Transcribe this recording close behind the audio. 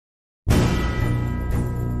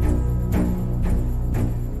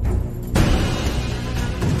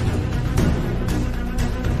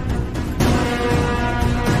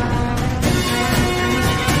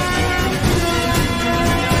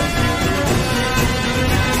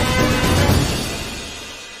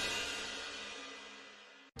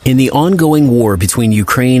In the ongoing war between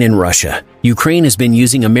Ukraine and Russia, Ukraine has been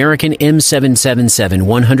using American M777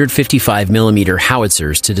 155mm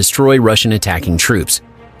howitzers to destroy Russian attacking troops.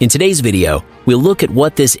 In today's video, we'll look at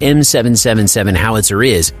what this M777 howitzer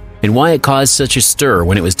is and why it caused such a stir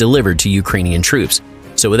when it was delivered to Ukrainian troops.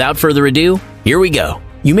 So without further ado, here we go.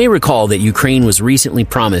 You may recall that Ukraine was recently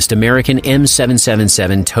promised American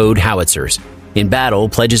M777 towed howitzers. In battle,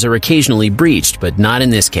 pledges are occasionally breached, but not in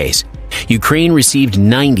this case. Ukraine received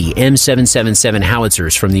 90 M777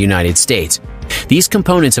 howitzers from the United States. These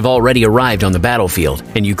components have already arrived on the battlefield,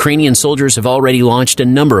 and Ukrainian soldiers have already launched a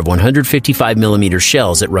number of 155mm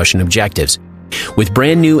shells at Russian objectives. With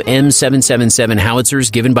brand new M777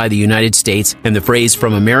 howitzers given by the United States and the phrase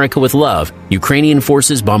 "From America with Love," Ukrainian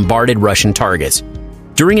forces bombarded Russian targets.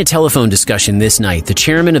 During a telephone discussion this night, the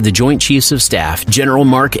chairman of the Joint Chiefs of Staff, General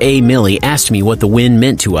Mark A. Milley, asked me what the win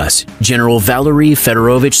meant to us. General Valery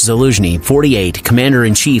Fedorovich Zaluzhny, 48,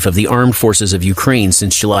 Commander-in-Chief of the Armed Forces of Ukraine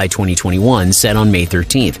since July 2021, said on May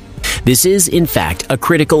 13th, "This is, in fact, a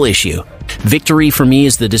critical issue. Victory for me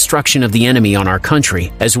is the destruction of the enemy on our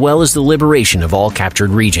country, as well as the liberation of all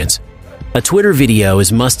captured regions." A Twitter video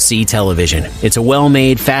is must-see television. It's a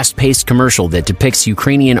well-made, fast-paced commercial that depicts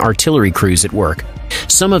Ukrainian artillery crews at work.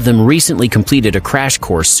 Some of them recently completed a crash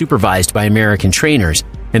course supervised by American trainers,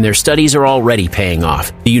 and their studies are already paying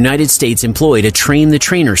off. The United States employed a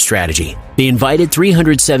train-the-trainer strategy. They invited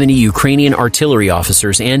 370 Ukrainian artillery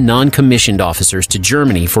officers and non-commissioned officers to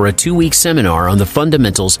Germany for a 2-week seminar on the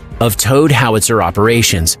fundamentals of towed howitzer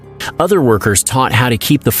operations. Other workers taught how to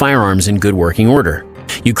keep the firearms in good working order.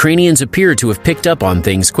 Ukrainians appear to have picked up on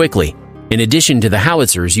things quickly. In addition to the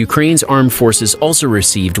howitzers, Ukraine's armed forces also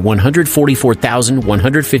received 144,000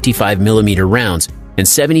 155mm rounds and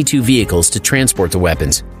 72 vehicles to transport the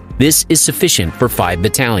weapons. This is sufficient for 5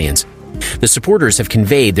 battalions. The supporters have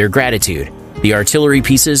conveyed their gratitude. The artillery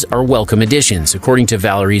pieces are welcome additions, according to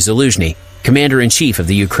Valery Zaluzhny, Commander-in-Chief of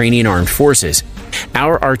the Ukrainian Armed Forces.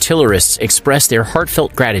 "Our artillerists express their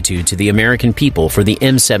heartfelt gratitude to the American people for the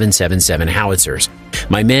M777 howitzers.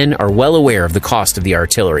 My men are well aware of the cost of the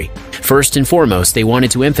artillery. First and foremost, they wanted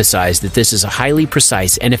to emphasize that this is a highly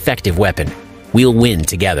precise and effective weapon. We'll win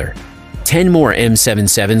together." 10 more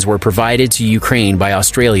M77s were provided to Ukraine by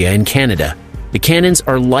Australia and Canada. The cannons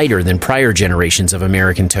are lighter than prior generations of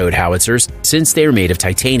American towed howitzers since they are made of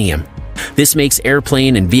titanium. This makes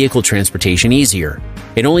airplane and vehicle transportation easier.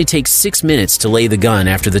 It only takes 6 minutes to lay the gun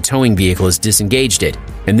after the towing vehicle has disengaged it,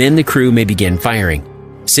 and then the crew may begin firing.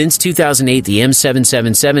 Since 2008, the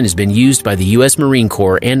M777 has been used by the U.S. Marine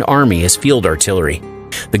Corps and Army as field artillery.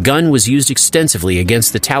 The gun was used extensively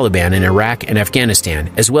against the Taliban in Iraq and Afghanistan,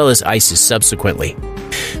 as well as ISIS subsequently.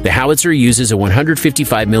 The howitzer uses a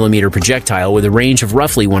 155mm projectile with a range of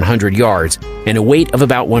roughly 100 yards and a weight of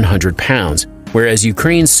about 100 pounds, whereas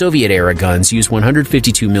Ukraine's Soviet-era guns use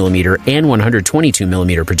 152mm and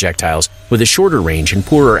 122mm projectiles with a shorter range and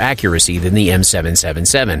poorer accuracy than the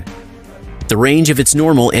M777. The range of its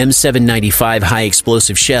normal M795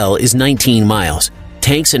 high-explosive shell is 19 miles.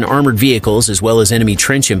 Tanks and armored vehicles, as well as enemy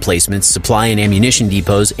trench emplacements, supply and ammunition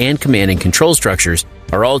depots, and command and control structures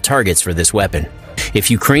are all targets for this weapon.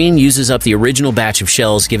 If Ukraine uses up the original batch of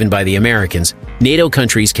shells given by the Americans, NATO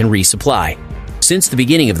countries can resupply. Since the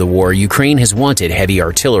beginning of the war, Ukraine has wanted heavy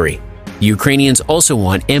artillery. The Ukrainians also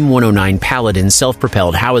want M109 Paladin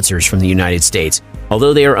self-propelled howitzers from the United States,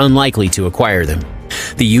 although they are unlikely to acquire them.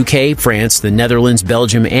 The UK, France, the Netherlands,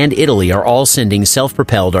 Belgium, and Italy are all sending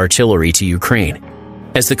self-propelled artillery to Ukraine.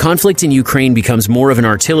 As the conflict in Ukraine becomes more of an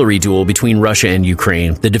artillery duel between Russia and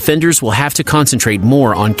Ukraine, the defenders will have to concentrate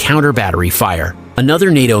more on counter-battery fire.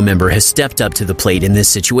 Another NATO member has stepped up to the plate in this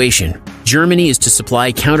situation. Germany is to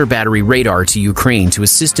supply counter-battery radar to Ukraine to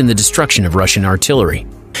assist in the destruction of Russian artillery.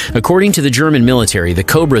 According to the German military, the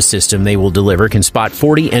Cobra system they will deliver can spot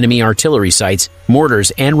 40 enemy artillery sites,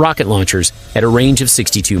 mortars, and rocket launchers at a range of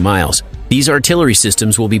 62 miles. These artillery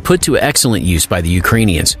systems will be put to excellent use by the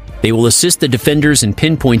Ukrainians. They will assist the defenders in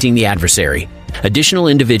pinpointing the adversary. Additional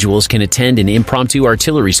individuals can attend an impromptu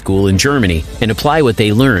artillery school in Germany and apply what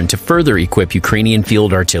they learn to further equip Ukrainian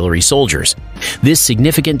field artillery soldiers. This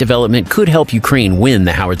significant development could help Ukraine win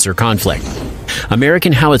the howitzer conflict.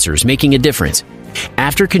 American howitzers making a difference.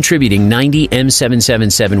 After contributing 90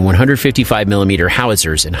 M777 155mm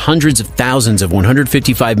howitzers and hundreds of thousands of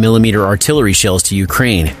 155mm artillery shells to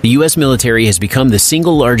Ukraine, the U.S. military has become the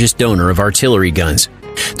single largest donor of artillery guns.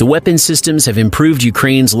 The weapon systems have improved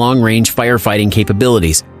Ukraine's long-range firefighting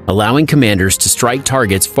capabilities, allowing commanders to strike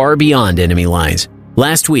targets far beyond enemy lines.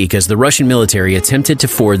 Last week, as the Russian military attempted to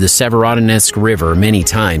ford the Severodonetsk River many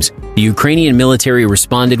times, the Ukrainian military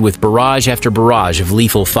responded with barrage after barrage of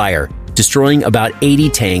lethal fire, destroying about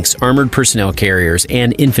 80 tanks, armored personnel carriers,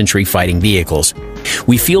 and infantry fighting vehicles.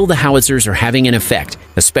 We feel the howitzers are having an effect,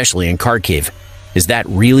 especially in Kharkiv. Is that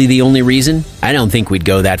really the only reason? I don't think we'd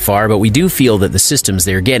go that far, but we do feel that the systems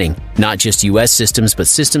they're getting, not just U.S. systems, but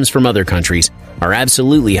systems from other countries, are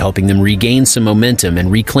absolutely helping them regain some momentum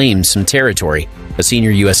and reclaim some territory, a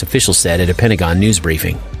senior U.S. official said at a Pentagon news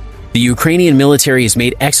briefing. The Ukrainian military has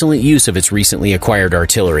made excellent use of its recently acquired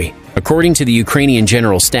artillery. According to the Ukrainian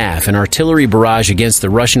General Staff, an artillery barrage against the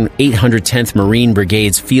Russian 810th Marine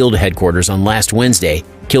Brigade's field headquarters on last Wednesday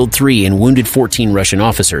killed 3 and wounded 14 Russian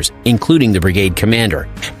officers, including the brigade commander,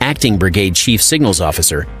 acting brigade chief signals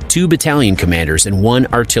officer, 2 battalion commanders, and 1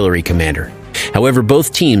 artillery commander. However,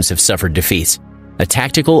 both teams have suffered defeats. A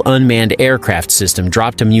tactical unmanned aircraft system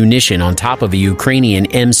dropped a munition on top of a Ukrainian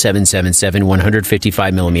M777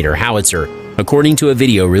 155mm howitzer, according to a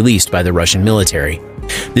video released by the Russian military.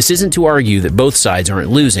 This isn't to argue that both sides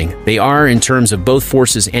aren't losing. They are in terms of both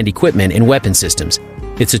forces and equipment and weapon systems.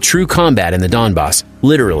 It's a true combat in the Donbass,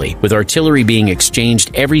 literally, with artillery being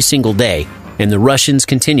exchanged every single day and the Russians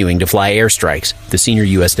continuing to fly airstrikes, the senior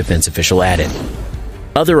U.S. defense official added.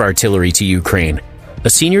 Other artillery to Ukraine. A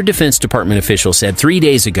senior Defense Department official said 3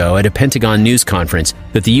 days ago at a Pentagon news conference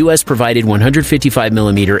that the U.S. provided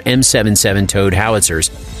 155mm M77 towed howitzers,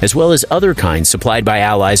 as well as other kinds supplied by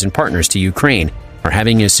allies and partners to Ukraine, are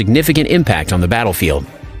having a significant impact on the battlefield.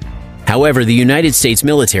 However, the United States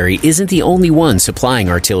military isn't the only one supplying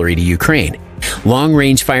artillery to Ukraine.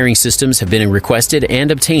 Long-range firing systems have been requested and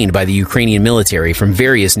obtained by the Ukrainian military from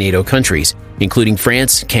various NATO countries, including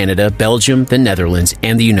France, Canada, Belgium, the Netherlands,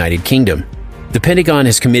 and the United Kingdom. The Pentagon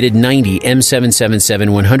has committed 90 M777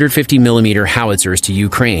 150mm howitzers to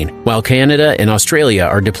Ukraine, while Canada and Australia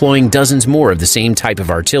are deploying dozens more of the same type of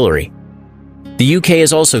artillery. The UK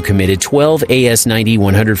has also committed 12 AS-90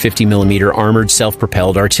 150mm armored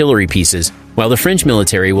self-propelled artillery pieces, while the French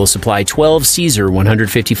military will supply 12 Caesar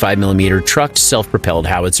 155mm trucked self-propelled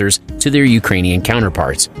howitzers to their Ukrainian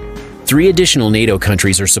counterparts. 3 additional NATO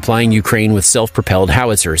countries are supplying Ukraine with self-propelled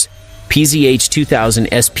howitzers. PZH-2000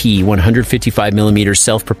 SP 155mm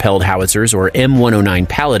self-propelled howitzers, or M109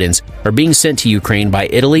 Paladins, are being sent to Ukraine by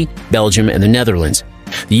Italy, Belgium, and the Netherlands.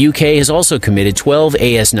 The UK has also committed 12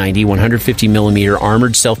 AS-90 150mm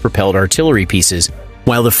armored self-propelled artillery pieces,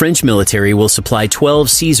 while the French military will supply 12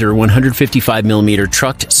 Caesar 155mm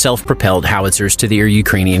trucked self-propelled howitzers to their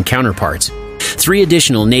Ukrainian counterparts. 3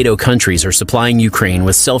 additional NATO countries are supplying Ukraine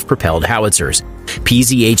with self-propelled howitzers.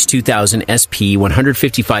 PZH-2000 SP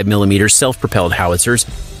 155mm self-propelled howitzers,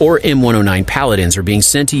 or M109 Paladins, are being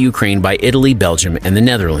sent to Ukraine by Italy, Belgium, and the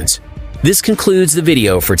Netherlands. This concludes the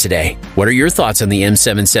video for today. What are your thoughts on the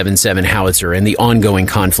M777 howitzer and the ongoing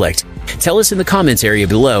conflict? Tell us in the comments area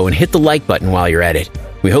below and hit the like button while you're at it.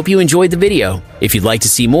 We hope you enjoyed the video. If you'd like to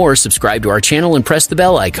see more, subscribe to our channel and press the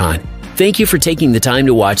bell icon. Thank you for taking the time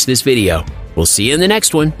to watch this video. We'll see you in the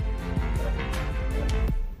next one.